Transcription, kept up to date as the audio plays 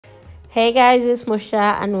Hey guys, it's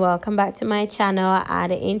Musha and welcome back to my channel.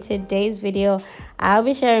 And in today's video I'll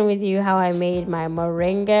be sharing with you how I made my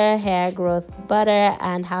moringa hair growth butter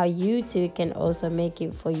and how you too can also make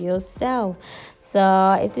it for yourself.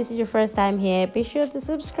 So if this is your first time here, be sure to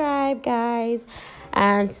subscribe, guys.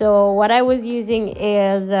 And so what I was using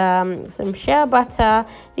is some shea butter.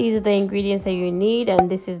 These are the ingredients that you need, and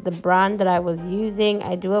this is the brand that I was using.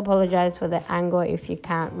 I do apologize for the angle if you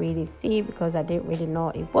can't really see, because I didn't really know,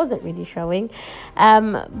 it wasn't really showing.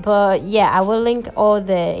 But yeah, I will link all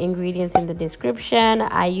the ingredients in the description.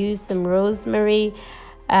 I used some rosemary,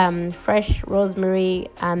 fresh rosemary,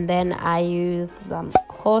 and then I used some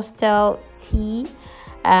horsetail tea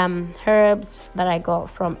herbs that I got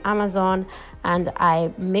from Amazon, and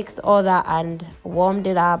I mixed all that and warmed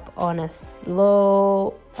it up on a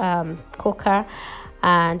slow cooker.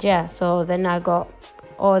 And yeah, so then I got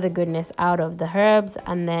all the goodness out of the herbs,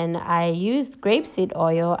 and then I used grapeseed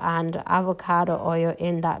oil and avocado oil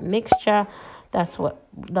in that mixture. That's what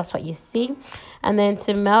you see. And then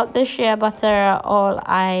to melt the shea butter, all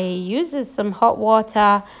I use is some hot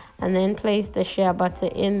water and then place the shea butter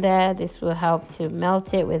in there. This will help to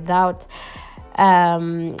melt it without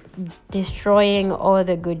destroying all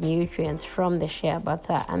the good nutrients from the shea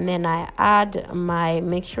butter. And then I add my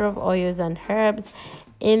mixture of oils and herbs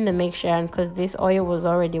in the mixture, and because this oil was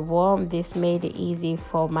already warm, this made it easy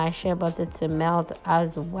for my shea butter to melt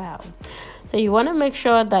as well. So you want to make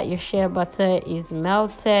sure that your shea butter is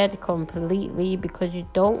melted completely, because you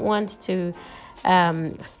don't want to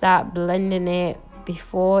start blending it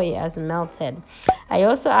before it has melted. I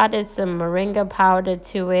also added some moringa powder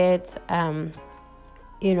to it,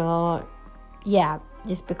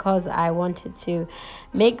 just because I wanted to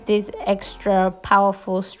make this extra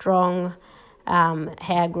powerful, strong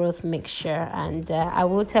hair growth mixture. And I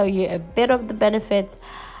will tell you a bit of the benefits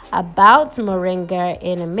about moringa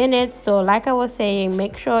in a minute. So like I was saying,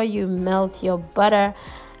 make sure you melt your butter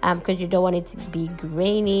because you don't want it to be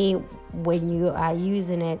grainy when you are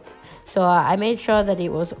using it. So I made sure that it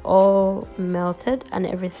was all melted and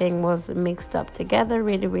everything was mixed up together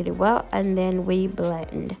really well, and then we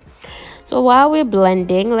blend. So while we're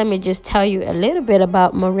blending, let me just tell you a little bit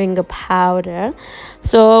about moringa powder.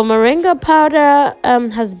 So moringa powder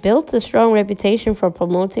has built a strong reputation for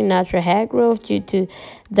promoting natural hair growth due to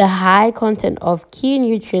the high content of key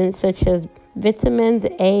nutrients such as vitamins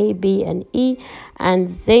A, B, and E, and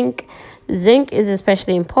zinc. Zinc is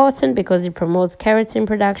especially important because it promotes keratin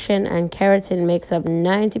production, and keratin makes up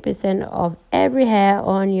 90% of every hair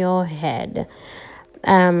on your head.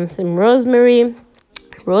 Some rosemary.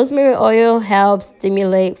 Rosemary oil helps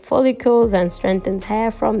stimulate follicles and strengthens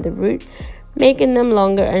hair from the root, making them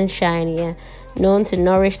longer and shinier. Known to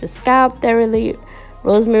nourish the scalp thoroughly,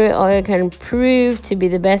 rosemary oil can prove to be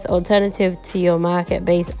the best alternative to your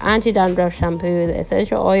market-based anti-dandruff shampoo. The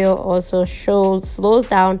essential oil also slows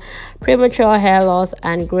down premature hair loss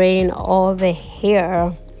and graying of the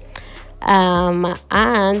hair.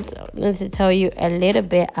 And let me tell you a little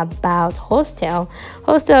bit about horsetail.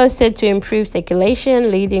 Horsetail is said to improve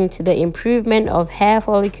circulation, leading to the improvement of hair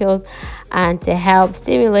follicles and to help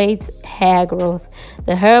stimulate hair growth.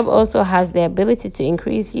 The herb also has the ability to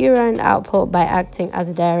increase urine output by acting as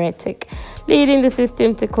a diuretic, leading the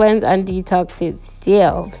system to cleanse and detox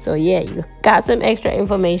itself. So yeah, you got some extra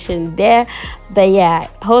information there. But yeah,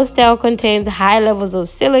 horsetail contains high levels of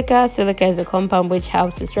silica. Silica is a compound which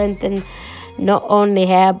helps to strengthen not only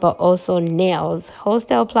hair but also nails.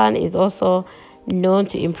 Horsetail plant is also known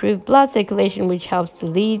to improve blood circulation, which helps to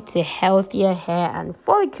lead to healthier hair and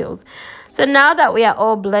follicles. So now that we are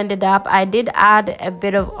all blended up, I did add a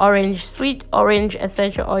bit of sweet orange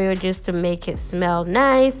essential oil just to make it smell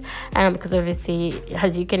nice, and because obviously,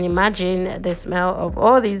 as you can imagine, the smell of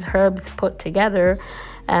all these herbs put together,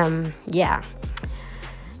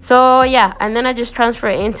 So yeah, and then I just transfer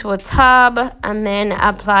it into a tub and then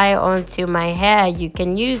apply onto my hair. You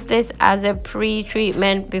can use this as a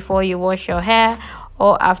pre-treatment before you wash your hair,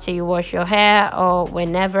 or after you wash your hair, or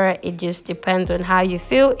whenever. It just depends on how you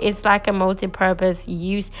feel. It's like a multi-purpose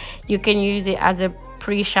use. You can use it as a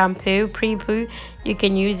pre-shampoo, pre-poo. You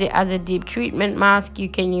can use it as a deep treatment mask. You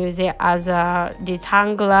can use it as a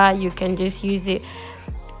detangler. You can just use it,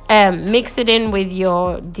 mix it in with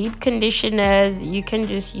your deep conditioners. You can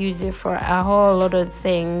just use it for a whole lot of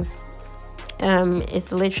things.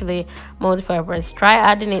 It's literally multi-purpose. Try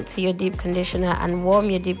adding it to your deep conditioner and warm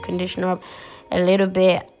your deep conditioner up a little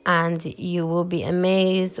bit, and you will be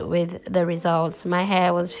amazed with the results. My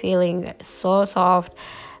hair was feeling so soft,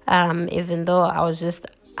 even though I was just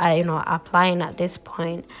applying at this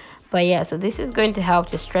point. But yeah, so this is going to help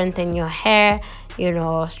to strengthen your hair. you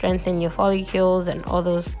know, strengthen your follicles and all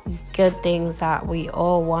those good things that we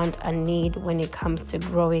all want and need when it comes to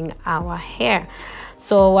growing our hair.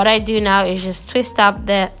 So what I do now is just twist up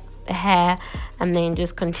the hair and then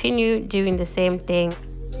just continue doing the same thing.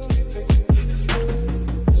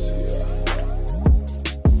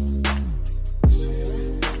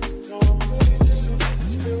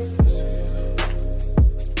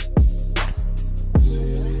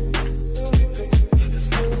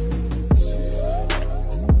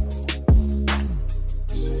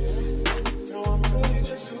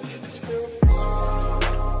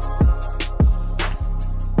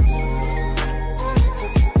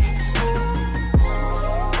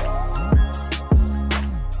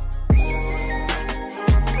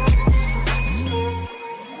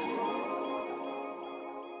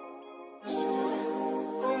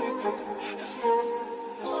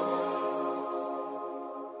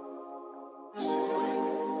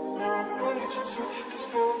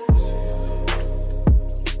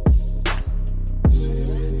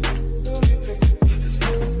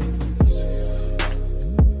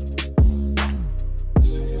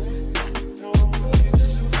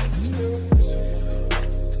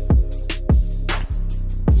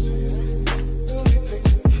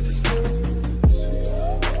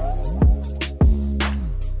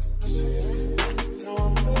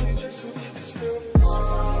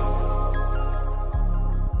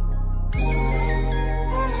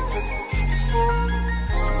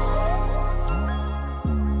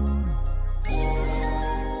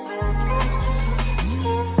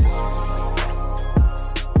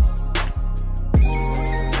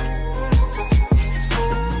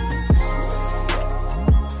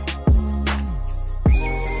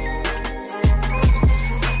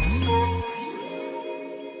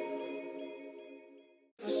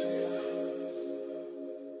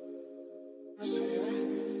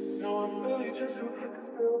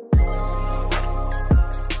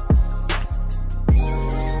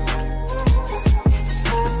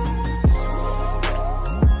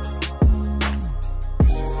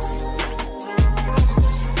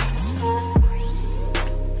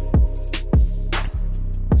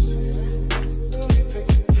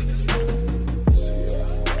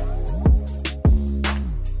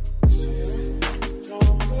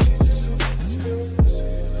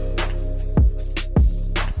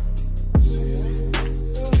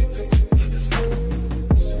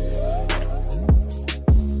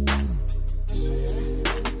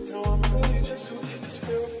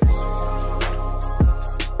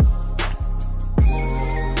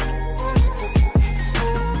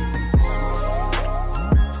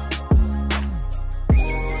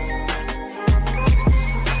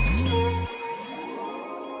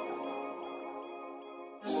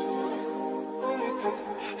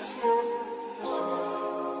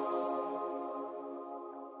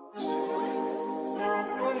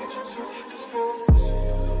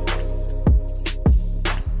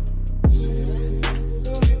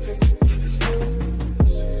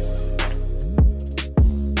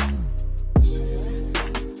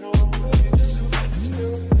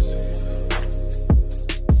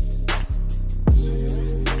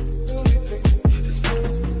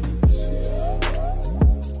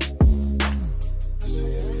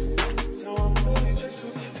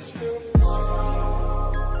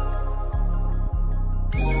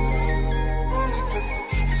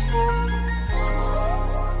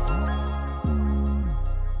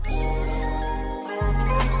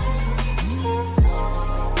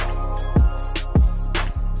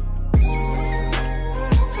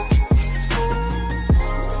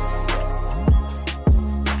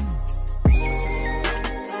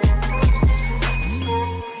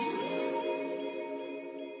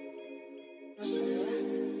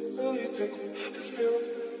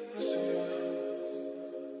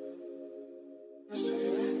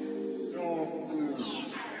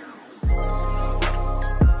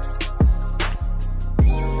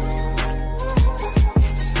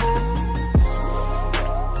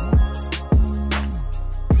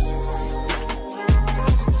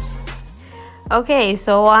 Okay,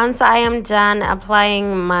 so once I am done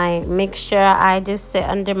applying my mixture, I just sit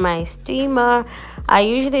under my steamer. I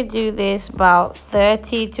usually do this about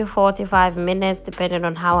 30 to 45 minutes depending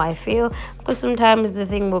on how I feel, because sometimes the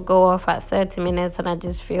thing will go off at 30 minutes and I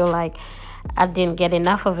just feel like I didn't get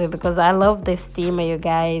enough of it, because I love this steamer, you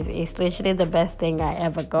guys. It's literally the best thing I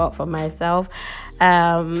ever got for myself.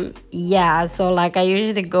 Yeah, so like I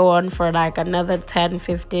usually go on for like another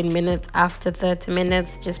 10-15 minutes after 30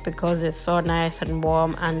 minutes, just because it's so nice and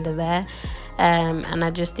warm under there. and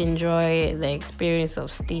I just enjoy the experience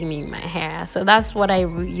of steaming my hair. So that's what I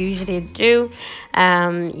usually do.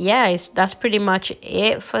 Yeah, that's pretty much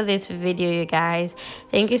it for this video, you guys.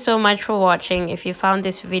 Thank you so much for watching. If you found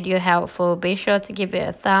this video helpful, be sure to give it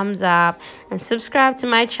a thumbs up and subscribe to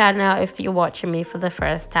my channel if you're watching me for the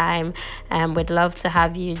first time. We'd love to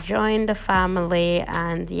have you join the family,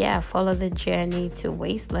 and yeah, follow the journey to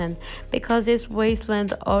wasteland, because it's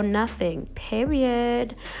wasteland or nothing,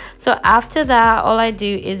 period. So after that, all I do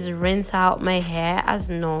is rinse out my hair as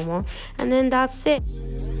normal, and then that's it.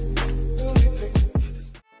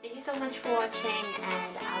 Thank you so much for watching,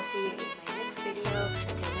 and I'll see you in my next video.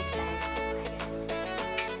 Until next time.